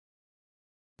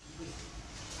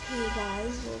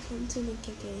Guys, welcome to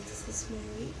Weekend. This is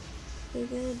Mary. We're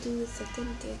gonna do the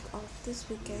second gig of this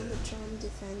weekend, the drum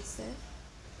defensive.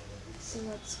 So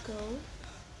let's go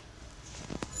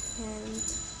and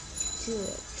do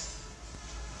it.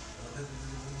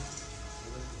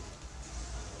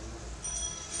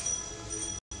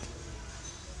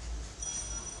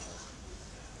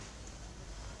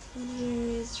 And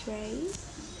here is Ray.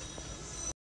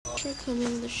 Thanks for coming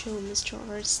on the show, Mr.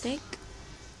 Arstick.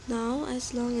 Now,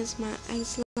 as long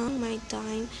my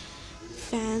time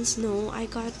fans know, I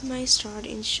got my start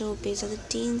in showbiz as a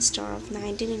teen star of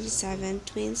 1987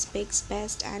 Twins Peaks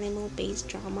Best Animal-Based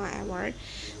Drama Award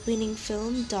winning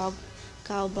film Dog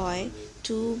Cowboy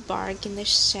 2 Bark in the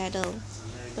Shadow.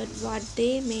 But what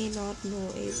they may not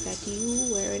know is that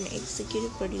you were an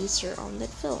executive producer on that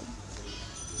film.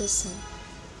 Listen.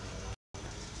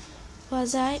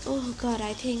 Was I? Oh god,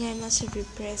 I think I must have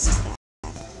repressed that.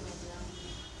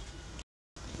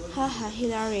 Haha,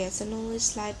 hilarious and only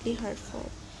slightly hurtful.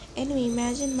 Anyway,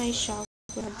 imagine my shock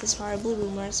when I heard this horrible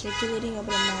rumor circulating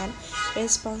about a man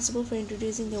responsible for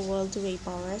introducing the world to rape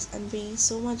horrors and bringing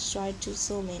so much joy to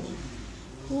so many.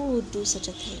 Who would do such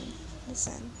a thing?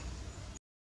 Listen.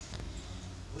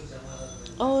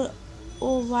 Oh,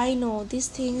 why no? These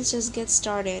things just get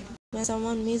started. When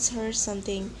someone mishears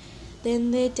something,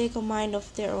 then they take a mind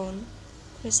of their own.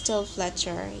 Crystal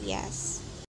Fletcher, yes.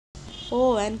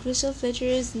 Oh, and Crystal Fletcher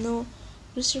is known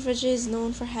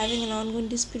for having an ongoing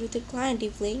dispute with a client,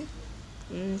 Evelyn.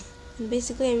 And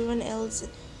basically everyone else.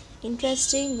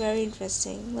 Interesting, very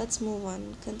interesting. Let's move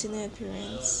on. Continue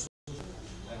appearance.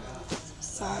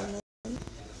 Simon.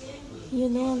 You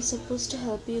know I'm supposed to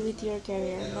help you with your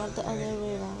career, not the other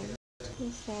way around. Your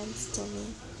friends tell me.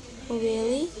 Oh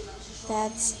really?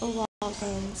 That's a wow,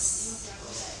 thanks.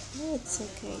 No, it's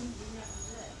okay.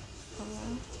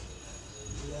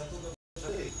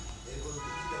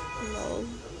 No.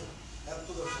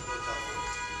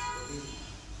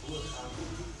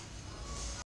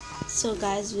 So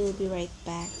guys, we'll be right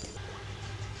back.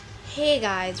 Hey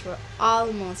guys, we're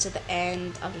almost at the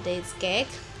end of today's gig.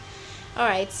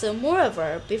 Alright, so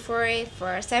moreover,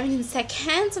 for 17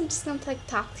 seconds, I'm just gonna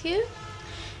talk to you.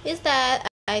 Is that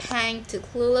I thank to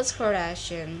Clueless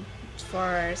Kardashian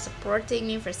for supporting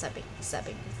me, for sub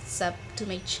to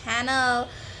my channel.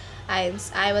 I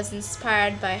was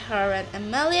inspired by her and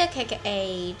Amelia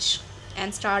KKH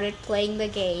and started playing the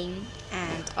game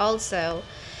and also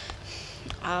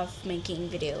of making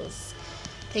videos.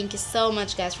 Thank you so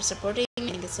much guys for supporting me.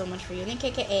 Thank you so much for Unique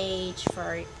KKH,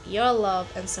 for your love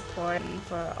and support, and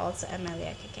for also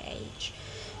Amelia KKH.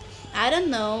 I don't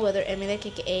know whether Amelia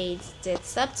KKH did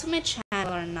sub to my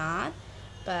channel or not,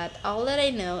 but all that I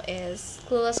know is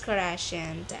Clueless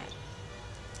Kardashian did.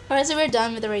 Alright, so we're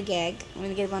done with our gig. I'm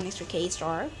gonna get one extra K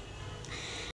star.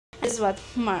 This is what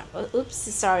oops,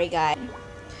 sorry guys.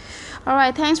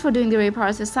 Alright, thanks for doing the rape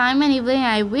horse assignment. Evelyn,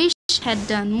 I wish had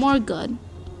done more good.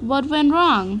 What went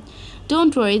wrong?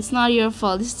 Don't worry, it's not your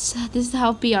fault. This is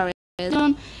how PR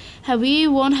is. We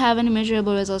won't have any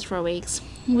measurable results for weeks.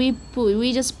 We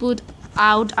just put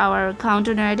out our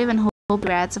counter narrative and hope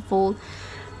rats a fold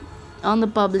on the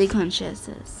public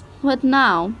consciousness. What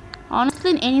now?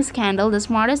 Honestly, in any scandal, the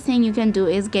smartest thing you can do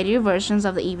is get your versions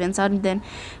of the events out and then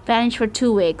vanish for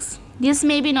 2 weeks. This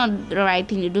may be not the right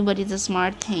thing to do, but it's a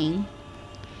smart thing.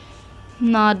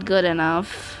 Not good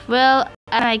enough. Well,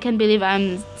 and I can't believe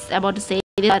I'm about to say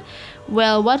this, but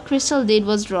well, what Crystal did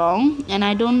was wrong, and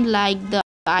I don't like the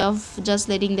idea of just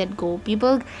letting that go.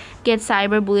 People get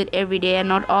cyberbullied every day, and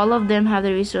not all of them have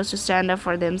the resources to stand up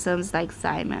for themselves like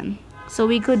Simon. So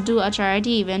we could do a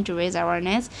charity event to raise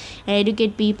awareness and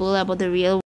educate people about the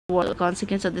real world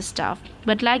consequence of this stuff.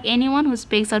 But like anyone who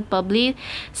speaks out publicly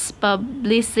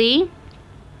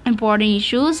important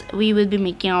issues, we will be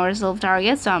making ourselves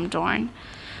targets, so I'm torn.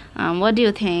 What do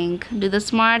you think? Do the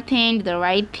smart thing, do the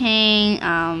right thing?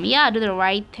 Yeah, do the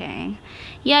right thing.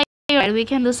 Yeah, you're right. We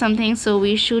can do something, so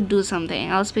we should do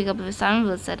something. I'll speak up with Simon.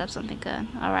 We'll set up something good.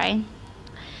 Alright.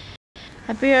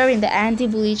 Appear in the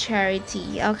anti-bully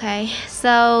charity. Okay,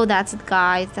 so that's it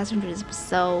guys. That's it for this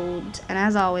episode. And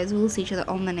as always, we'll see each other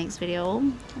on the next video.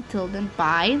 Until then,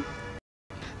 bye.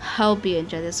 Hope you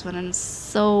enjoy this one. I'm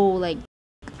so like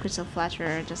Crystal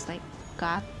Fletcher, just like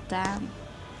goddamn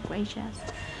gracious.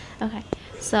 Okay,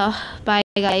 so bye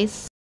guys.